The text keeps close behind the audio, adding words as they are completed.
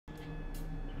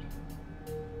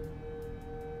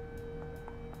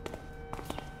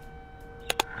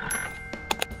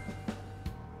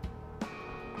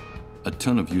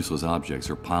ton of useless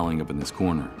objects are piling up in this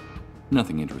corner.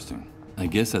 Nothing interesting. I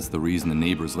guess that's the reason the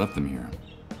neighbors left them here.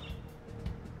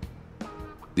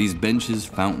 These benches,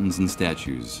 fountains, and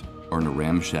statues are in a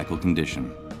ramshackle condition,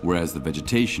 whereas the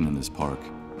vegetation in this park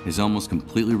is almost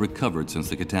completely recovered since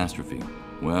the catastrophe.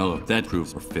 Well, if that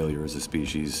proves our failure as a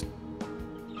species.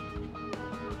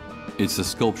 It's a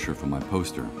sculpture from my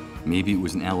poster. Maybe it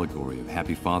was an allegory of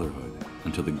happy fatherhood,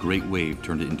 until the Great Wave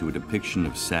turned it into a depiction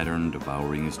of Saturn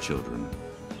devouring his children.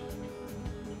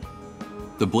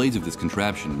 The blades of this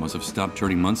contraption must have stopped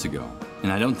turning months ago,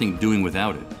 and I don't think doing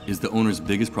without it is the owner's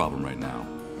biggest problem right now.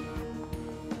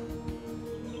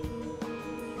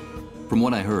 From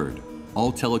what I heard,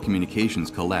 all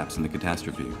telecommunications collapsed in the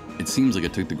catastrophe. It seems like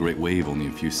it took the Great Wave only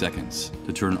a few seconds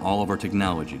to turn all of our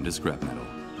technology into scrap metal.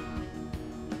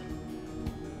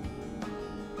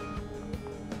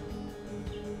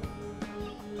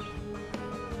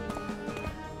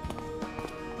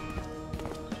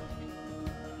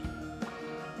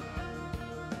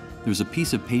 There's a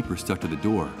piece of paper stuck to the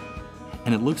door,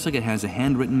 and it looks like it has a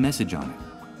handwritten message on it.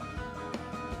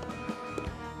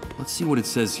 Let's see what it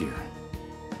says here.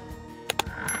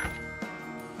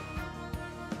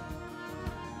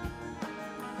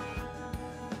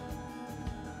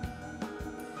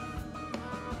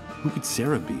 Who could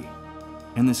Sarah be?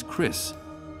 And this Chris,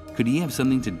 could he have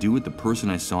something to do with the person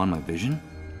I saw in my vision?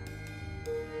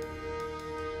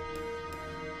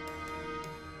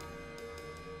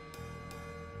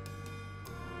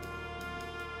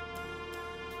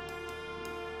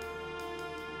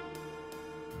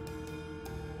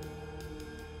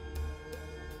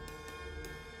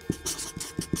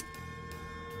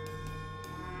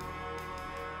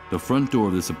 The front door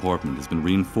of this apartment has been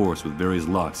reinforced with various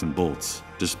locks and bolts.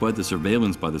 Despite the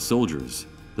surveillance by the soldiers,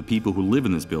 the people who live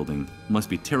in this building must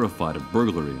be terrified of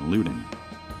burglary and looting.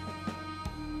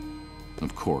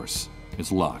 Of course,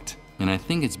 it's locked, and I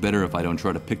think it's better if I don't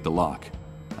try to pick the lock.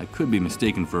 I could be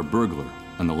mistaken for a burglar,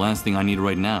 and the last thing I need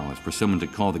right now is for someone to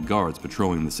call the guards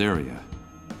patrolling this area.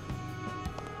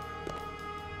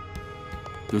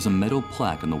 There's a metal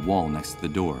plaque on the wall next to the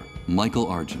door. Michael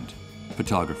Argent,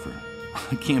 photographer.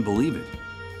 I can't believe it.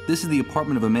 This is the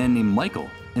apartment of a man named Michael,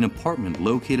 an apartment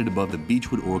located above the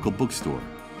Beechwood Oracle bookstore,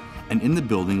 and in the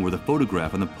building where the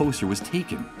photograph on the poster was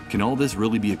taken. Can all this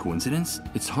really be a coincidence?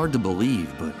 It's hard to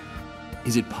believe, but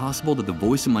is it possible that the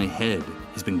voice in my head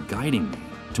has been guiding me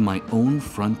to my own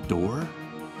front door?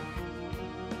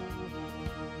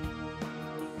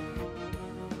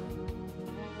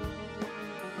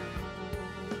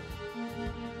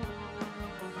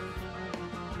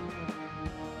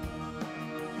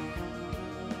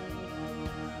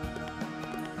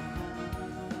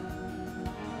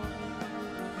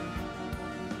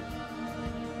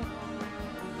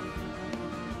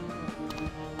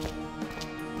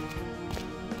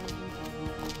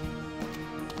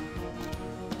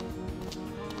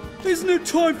 Isn't it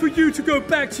time for you to go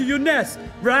back to your nest,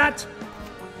 rat?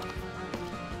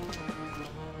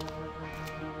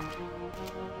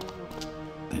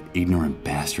 That ignorant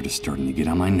bastard is starting to get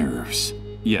on my nerves.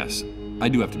 Yes, I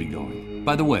do have to be going.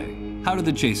 By the way, how did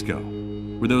the chase go?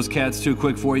 Were those cats too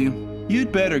quick for you?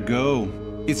 You'd better go.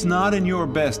 It's not in your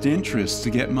best interest to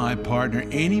get my partner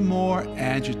any more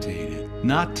agitated.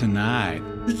 Not tonight.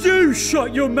 You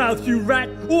shut your mouth, you rat,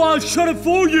 or I'll shut it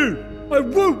for you! I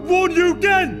won't warn you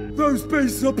again! Those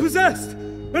beasts are possessed,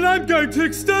 and I'm going to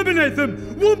exterminate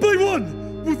them, one by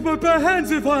one, with my bare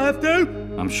hands if I have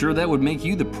to! I'm sure that would make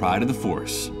you the pride of the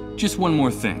force. Just one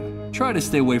more thing. Try to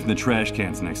stay away from the trash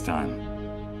cans next time.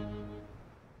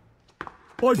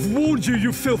 I've warned you,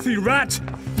 you filthy rat!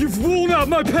 You've worn out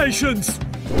my patience!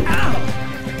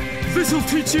 Ow! This'll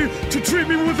teach you to treat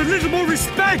me with a little more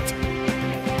respect!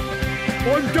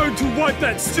 I'm going to wipe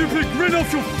that stupid grin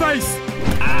off your face!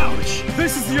 Ouch!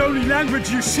 This is the only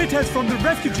language you shitheads from the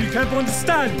refugee camp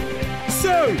understand!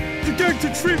 So, you're going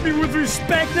to treat me with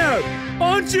respect now,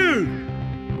 aren't you?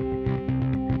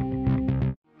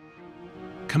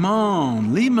 Come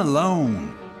on, leave him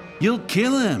alone. You'll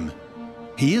kill him.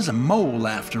 He is a mole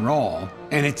after all,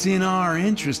 and it's in our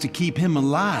interest to keep him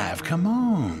alive. Come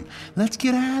on, let's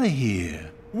get out of here.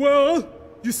 Well,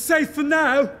 you're safe for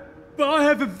now, but I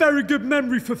have a very good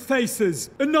memory for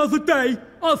faces. Another day,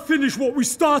 I'll finish what we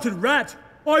started, rat.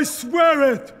 I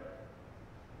swear it!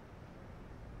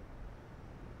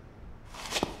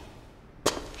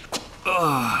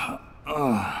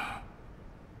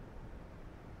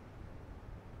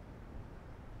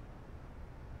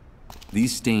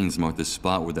 These stains mark the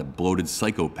spot where that bloated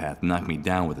psychopath knocked me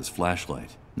down with his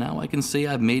flashlight. Now I can say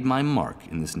I've made my mark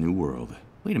in this new world.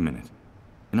 Wait a minute.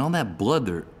 In all that blood,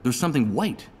 there's something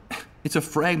white. It's a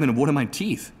fragment of one of my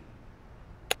teeth.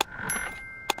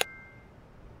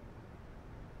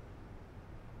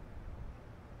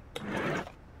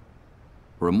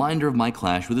 A reminder of my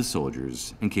clash with the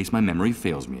soldiers, in case my memory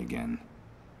fails me again.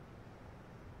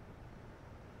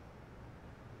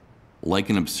 Like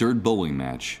an absurd bowling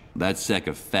match, that sack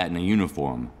of fat in a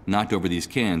uniform knocked over these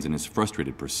cans in his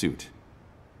frustrated pursuit.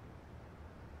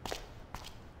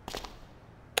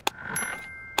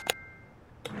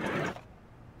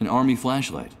 An army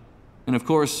flashlight. And of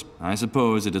course, I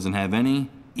suppose it doesn't have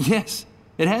any... Yes,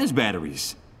 it has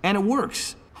batteries. And it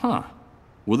works. Huh.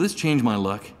 Will this change my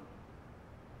luck?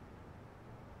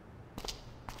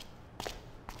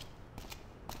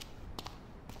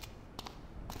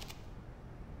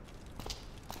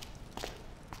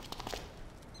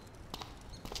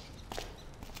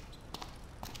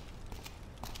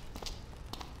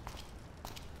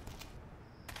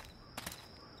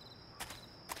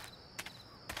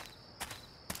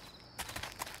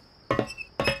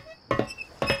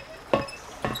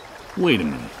 Wait a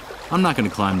minute. I'm not going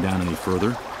to climb down any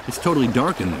further. It's totally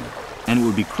dark in there, and it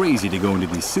would be crazy to go into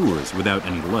these sewers without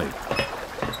any light.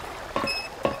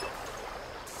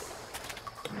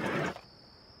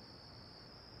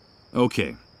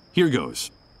 Okay, here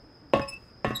goes.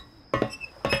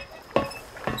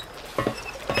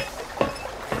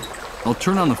 I'll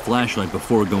turn on the flashlight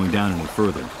before going down any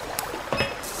further.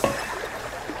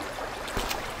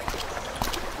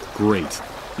 Great.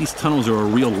 These tunnels are a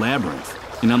real labyrinth.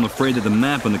 And I'm afraid that the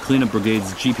map on the cleanup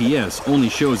brigade's GPS only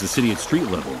shows the city at street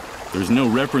level. There's no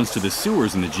reference to the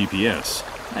sewers in the GPS.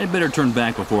 I'd better turn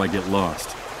back before I get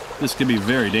lost. This could be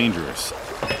very dangerous.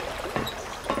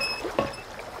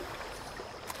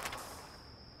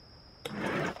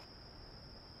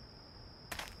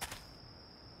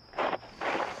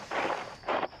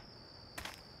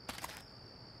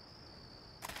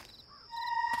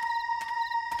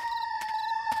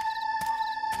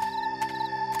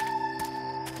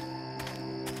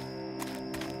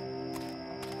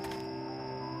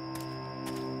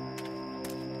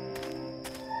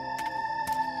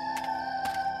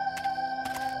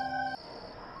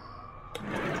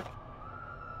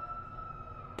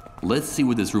 Let's see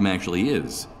what this room actually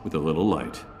is, with a little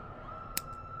light.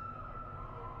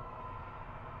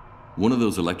 One of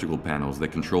those electrical panels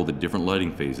that control the different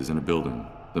lighting phases in a building.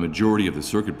 The majority of the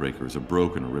circuit breakers are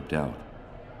broken or ripped out.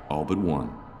 All but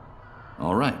one.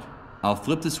 All right, I'll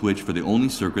flip the switch for the only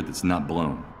circuit that's not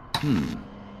blown.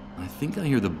 I think I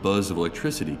hear the buzz of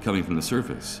electricity coming from the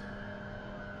surface.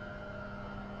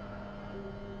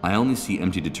 I only see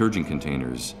empty detergent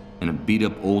containers and a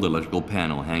beat-up old electrical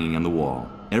panel hanging on the wall.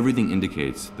 Everything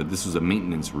indicates that this was a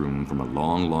maintenance room from a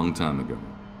long, long time ago.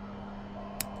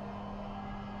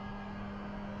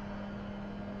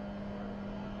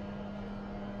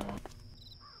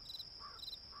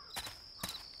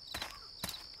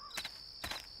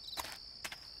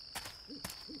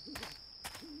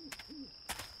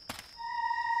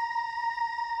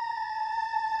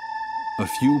 A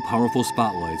few powerful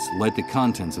spotlights light the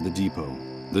contents of the depot.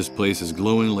 This place is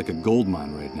glowing like a gold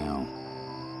mine right now.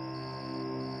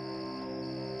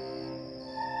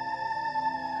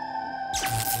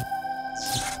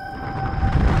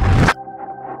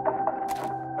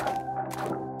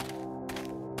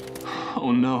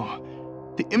 Oh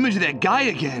no, the image of that guy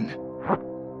again.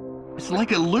 It's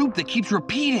like a loop that keeps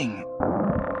repeating.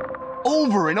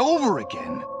 Over and over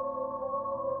again.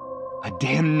 A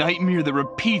damn nightmare that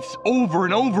repeats over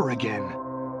and over again.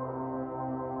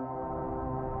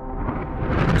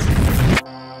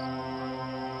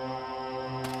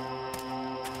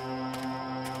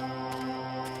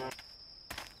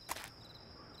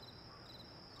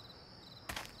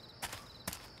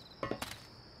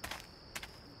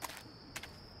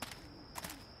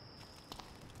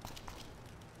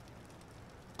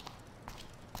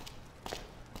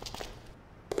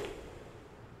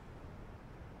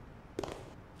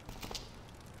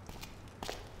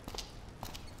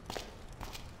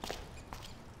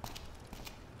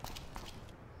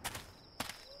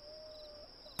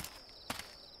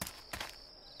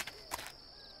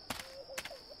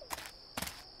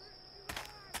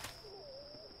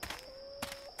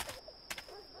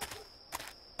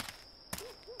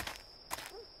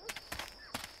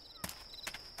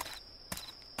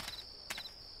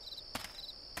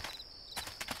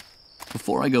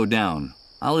 Before I go down,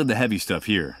 I'll leave the heavy stuff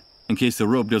here, in case the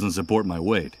rope doesn't support my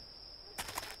weight.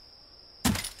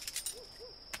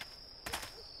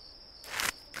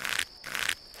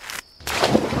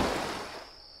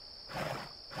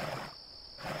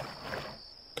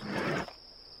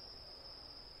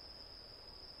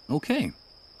 Okay,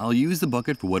 I'll use the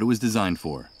bucket for what it was designed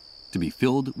for, to be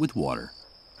filled with water.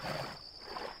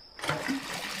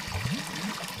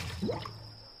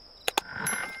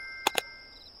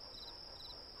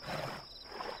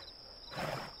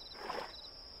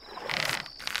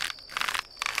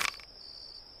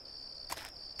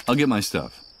 I'll get my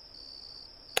stuff.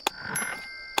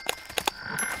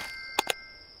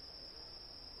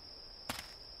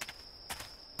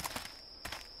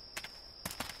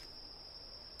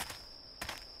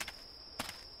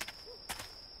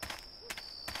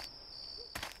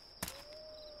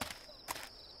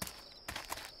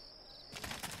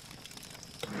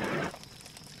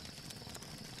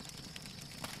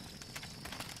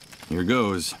 Here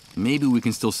goes. Maybe we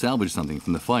can still salvage something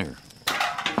from the fire.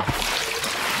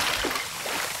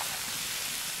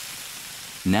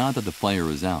 Now that the fire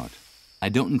is out, I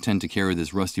don't intend to carry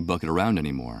this rusty bucket around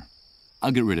anymore.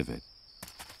 I'll get rid of it.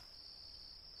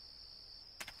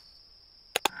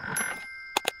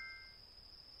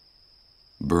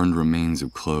 Burned remains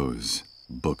of clothes,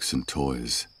 books, and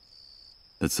toys.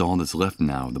 That's all that's left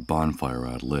now of the bonfire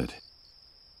I'd lit.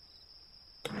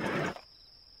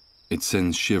 It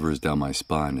sends shivers down my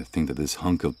spine to think that this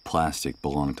hunk of plastic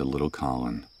belonged to little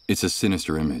Colin. It's a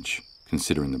sinister image,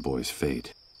 considering the boy's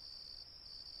fate.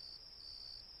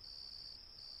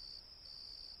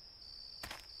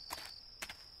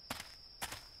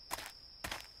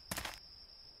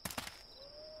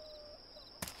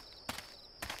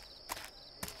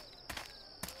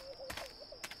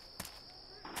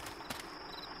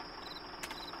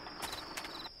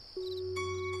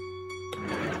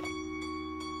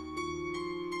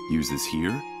 Use this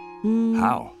here?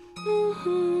 How?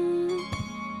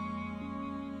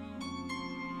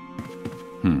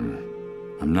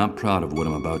 I'm not proud of what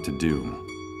I'm about to do,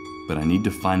 but I need to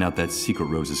find out that secret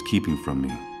Rose is keeping from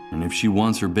me. And if she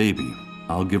wants her baby,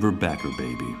 I'll give her back her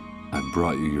baby. I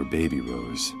brought you your baby,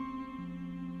 Rose.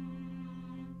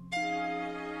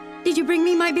 Did you bring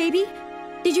me my baby?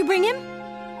 Did you bring him?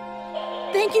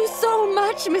 Thank you so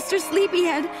much, Mr.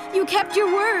 Sleepyhead. You kept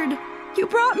your word. You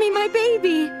brought me my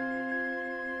baby.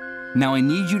 Now I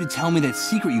need you to tell me that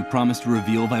secret you promised to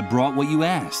reveal if I brought what you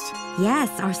asked. Yes,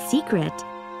 our secret.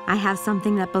 I have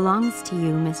something that belongs to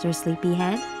you, Mr.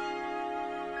 Sleepyhead.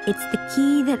 It's the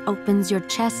key that opens your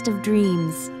chest of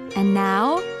dreams. And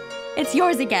now, it's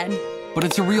yours again. But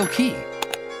it's a real key.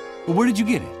 Well, where did you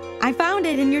get it? I found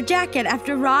it in your jacket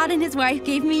after Rod and his wife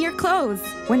gave me your clothes.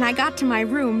 When I got to my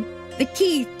room, the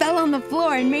key fell on the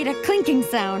floor and made a clinking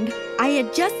sound. I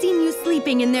had just seen you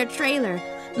sleeping in their trailer,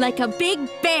 like a big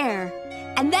bear.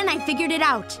 And then I figured it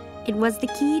out. It was the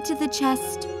key to the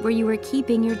chest where you were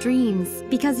keeping your dreams.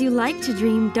 Because you like to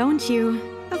dream, don't you?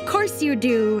 Of course you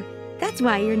do. That's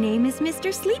why your name is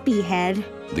Mr. Sleepyhead.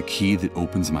 The key that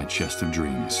opens my chest of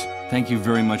dreams. Thank you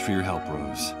very much for your help,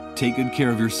 Rose. Take good care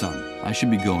of your son. I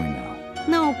should be going now.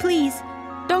 No, please.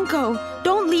 Don't go.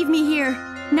 Don't leave me here.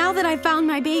 Now that I found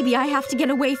my baby, I have to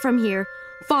get away from here.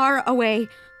 Far away.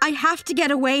 I have to get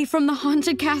away from the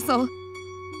haunted castle.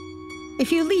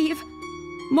 If you leave,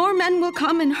 more men will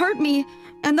come and hurt me,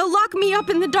 and they'll lock me up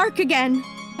in the dark again.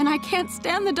 And I can't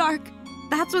stand the dark.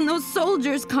 That's when those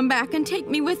soldiers come back and take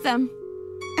me with them.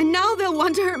 And now they'll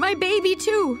want to hurt my baby,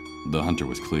 too. The hunter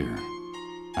was clear.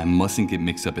 I mustn't get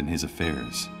mixed up in his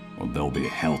affairs, or there'll be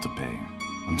hell to pay.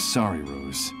 I'm sorry,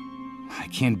 Rose. I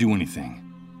can't do anything.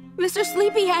 Mr.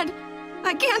 Sleepyhead,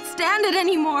 I can't stand it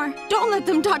anymore. Don't let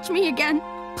them touch me again.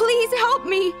 Please help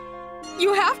me.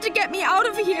 You have to get me out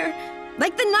of here.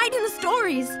 Like the knight in the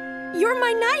stories. You're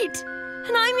my knight,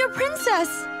 and I'm your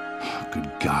princess.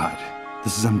 Good God.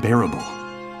 This is unbearable.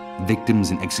 Victims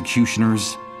and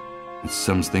executioners. It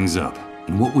sums things up.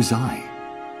 And what was I?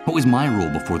 What was my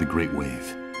role before the Great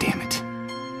Wave? Damn it.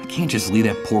 I can't just leave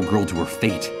that poor girl to her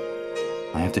fate.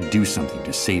 I have to do something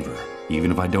to save her, even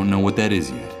if I don't know what that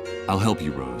is yet. I'll help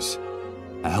you, Rose.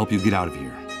 I'll help you get out of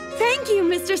here. Thank you,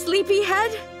 Mr.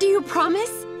 Sleepyhead. Do you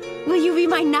promise? Will you be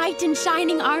my knight in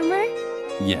shining armor?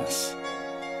 Yes.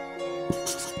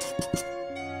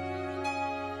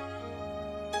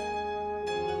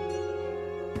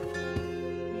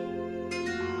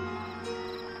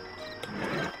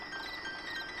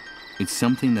 It's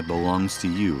something that belongs to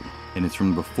you, and it's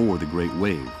from before the Great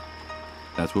Wave.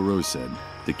 That's what Rose said.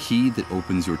 The key that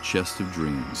opens your chest of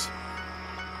dreams.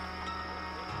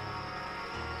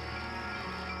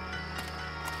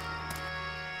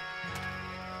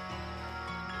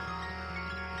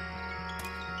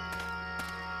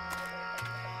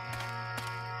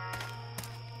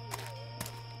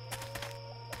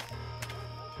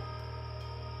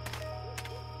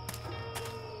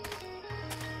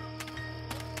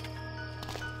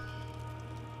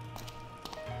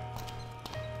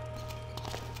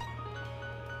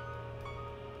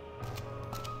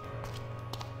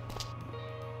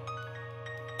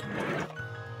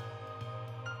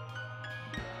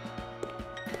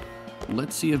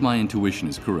 Let's see if my intuition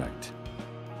is correct.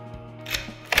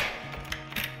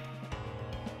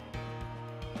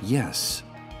 Yes,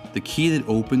 the key that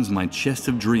opens my chest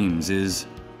of dreams is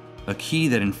a key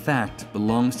that in fact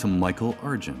belongs to Michael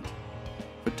Argent,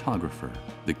 photographer.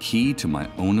 The key to my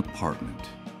own apartment.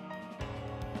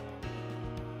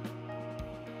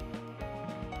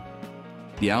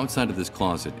 The outside of this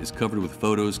closet is covered with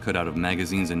photos cut out of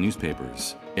magazines and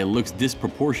newspapers. It looks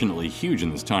disproportionately huge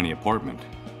in this tiny apartment.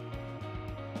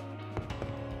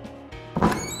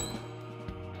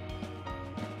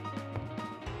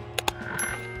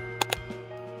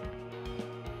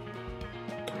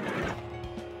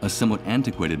 A somewhat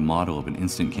antiquated model of an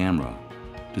instant camera.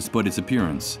 Despite its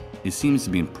appearance, it seems to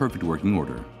be in perfect working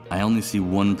order. I only see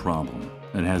one problem.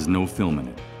 It has no film in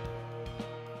it.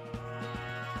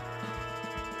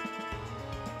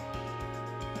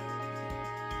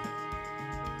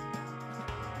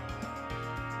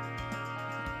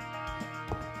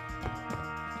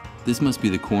 This must be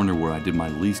the corner where I did my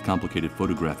least complicated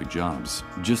photographic jobs.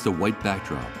 Just a white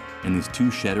backdrop and these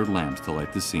two shattered lamps to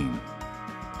light the scene.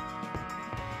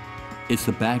 It's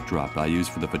the backdrop I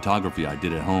used for the photography I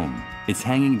did at home. It's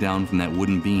hanging down from that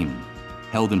wooden beam,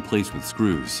 held in place with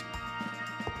screws.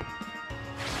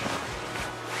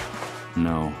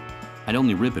 No, I'd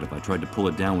only rip it if I tried to pull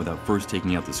it down without first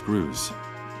taking out the screws.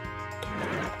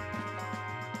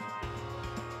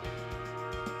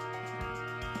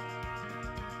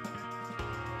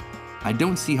 I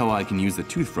don't see how I can use the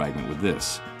tooth fragment with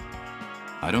this.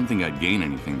 I don't think I'd gain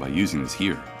anything by using this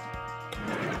here.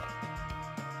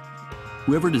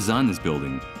 Whoever designed this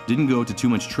building didn't go to too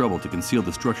much trouble to conceal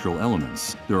the structural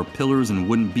elements. There are pillars and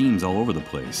wooden beams all over the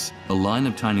place. A line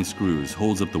of tiny screws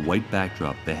holds up the white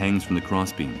backdrop that hangs from the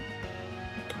crossbeam.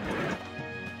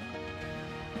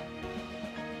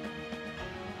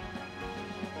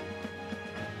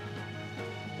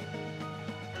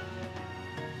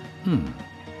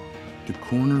 The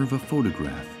corner of a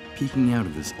photograph peeking out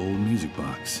of this old music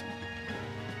box.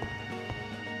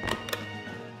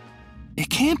 It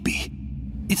can't be.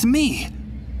 It's me.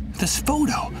 This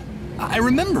photo. I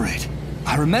remember it.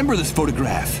 I remember this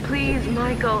photograph. Please,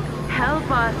 Michael, help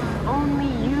us. Only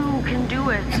you can do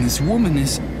it. And this woman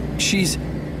she's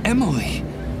Emily.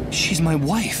 She's my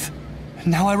wife.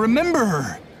 Now I remember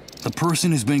her. The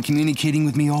person who's been communicating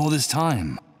with me all this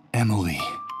time. Emily.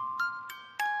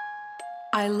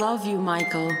 I love you,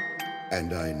 Michael.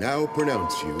 And I now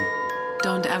pronounce you...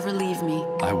 Don't ever leave me.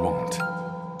 I won't.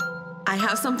 I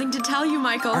have something to tell you,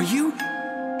 Michael. Are you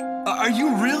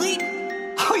really?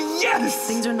 Oh, yes!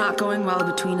 Things are not going well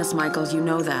between us, Michael. You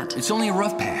know that. It's only a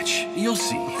rough patch. You'll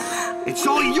see. It's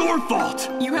all your fault!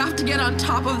 You have to get on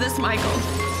top of this, Michael.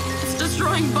 It's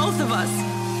destroying both of us.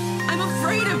 I'm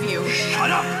afraid of you.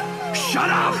 Shut up! Shut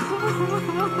up!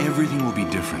 Everything will be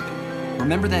different.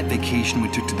 Remember that vacation we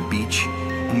took to the beach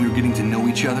when we were getting to know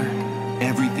each other?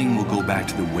 Everything will go back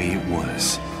to the way it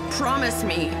was. Promise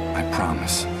me. I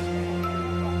promise.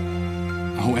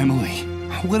 Oh, Emily,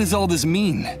 what does all this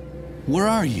mean? Where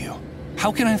are you?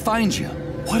 How can I find you?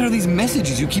 What are these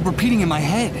messages you keep repeating in my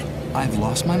head? I've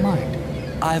lost my mind.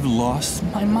 I've lost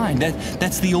my mind.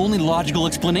 That's the only logical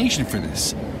explanation for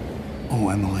this. Oh,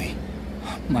 Emily.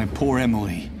 My poor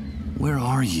Emily. Where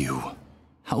are you?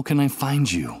 How can I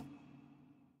find you?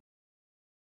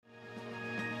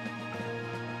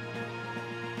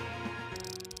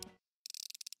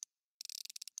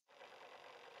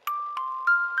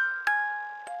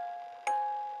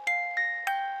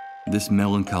 This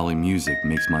melancholy music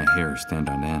makes my hair stand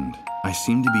on end. I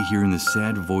seem to be hearing the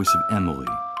sad voice of Emily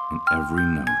in every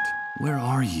note. Where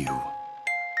are you?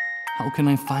 How can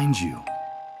I find you?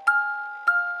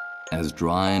 As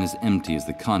dry and as empty as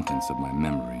the contents of my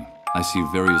memory. I see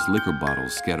various liquor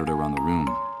bottles scattered around the room.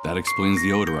 That explains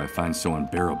the odor I find so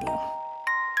unbearable.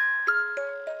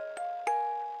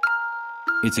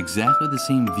 It's exactly the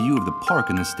same view of the park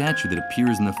and the statue that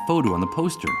appears in the photo on the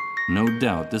poster. No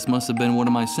doubt this must have been one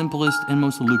of my simplest and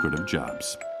most lucrative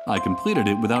jobs. I completed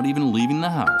it without even leaving the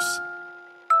house.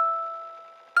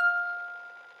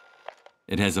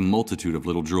 It has a multitude of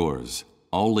little drawers,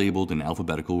 all labeled in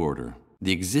alphabetical order.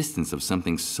 The existence of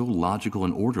something so logical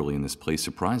and orderly in this place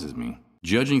surprises me.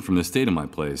 Judging from the state of my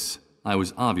place, I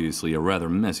was obviously a rather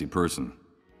messy person.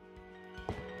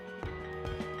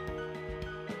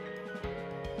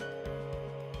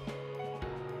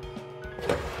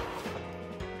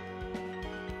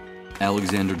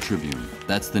 Alexander Tribune.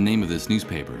 That's the name of this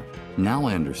newspaper. Now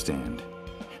I understand.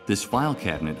 This file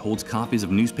cabinet holds copies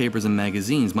of newspapers and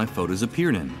magazines my photos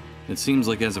appeared in. It seems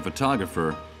like as a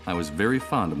photographer, I was very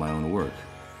fond of my own work.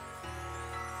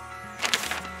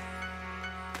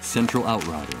 Central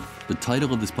Outrider. The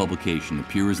title of this publication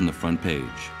appears in the front page.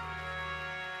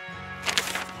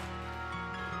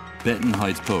 Benton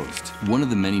Heights Post, one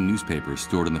of the many newspapers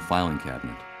stored in the filing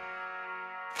cabinet.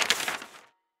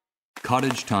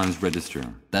 Cottage Times Register,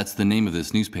 that's the name of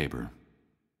this newspaper.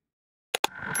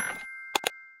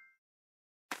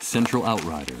 Central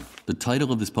Outrider, the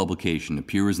title of this publication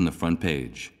appears in the front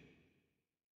page.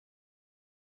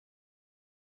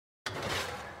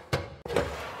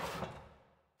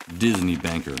 Disney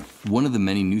Banker, one of the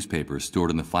many newspapers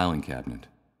stored in the filing cabinet.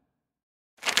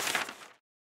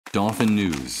 Dauphin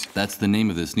News, that's the name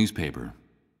of this newspaper.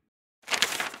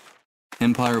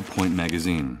 Empire Point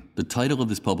Magazine, the title of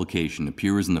this publication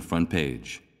appears in the front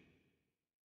page.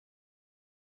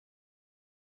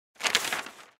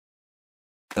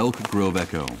 Elk Grove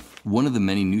Echo, one of the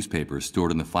many newspapers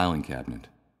stored in the filing cabinet.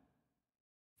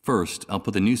 First, I'll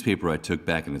put the newspaper I took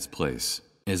back in its place.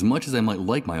 As much as I might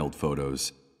like my old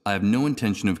photos, I have no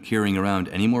intention of carrying around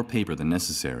any more paper than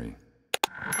necessary.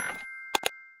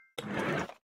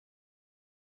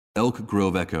 Elk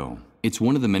Grove Echo. It's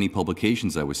one of the many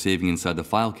publications I was saving inside the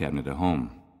file cabinet at home.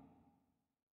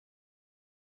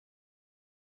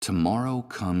 Tomorrow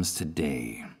comes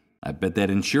today. I bet that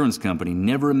insurance company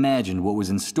never imagined what was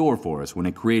in store for us when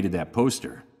it created that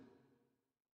poster.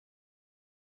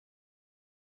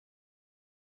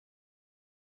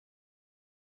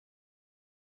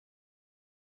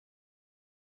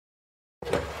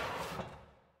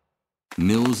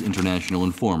 Mills International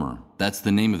Informer. That's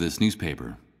the name of this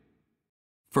newspaper.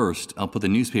 First, I'll put the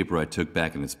newspaper I took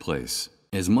back in its place.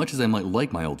 As much as I might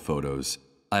like my old photos,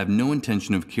 I have no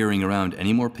intention of carrying around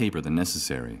any more paper than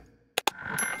necessary.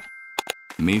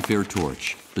 Mayfair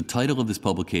Torch. The title of this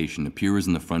publication appears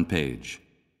in the front page.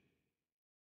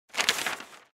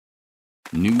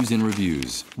 News and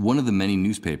Reviews. One of the many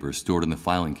newspapers stored in the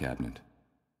filing cabinet.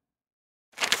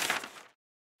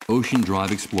 Ocean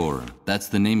Drive Explorer. That's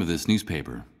the name of this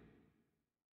newspaper.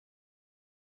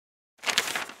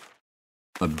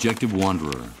 Objective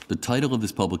Wanderer. The title of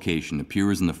this publication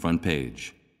appears in the front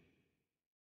page.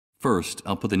 First,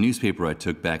 I'll put the newspaper I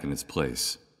took back in its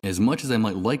place. As much as I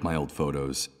might like my old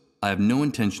photos, I have no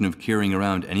intention of carrying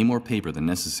around any more paper than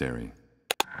necessary.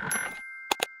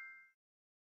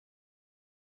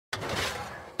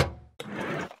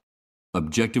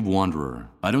 Objective Wanderer.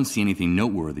 I don't see anything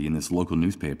noteworthy in this local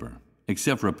newspaper,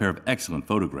 except for a pair of excellent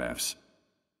photographs.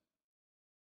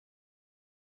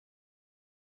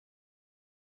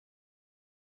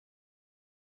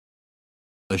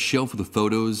 A shelf with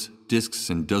photos, discs,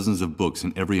 and dozens of books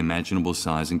in every imaginable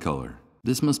size and color.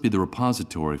 This must be the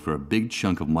repository for a big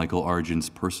chunk of Michael Argent's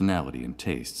personality and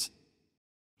tastes.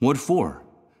 What for?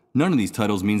 None of these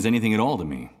titles means anything at all to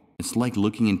me. It's like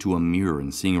looking into a mirror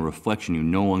and seeing a reflection you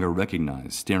no longer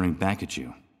recognize staring back at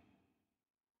you.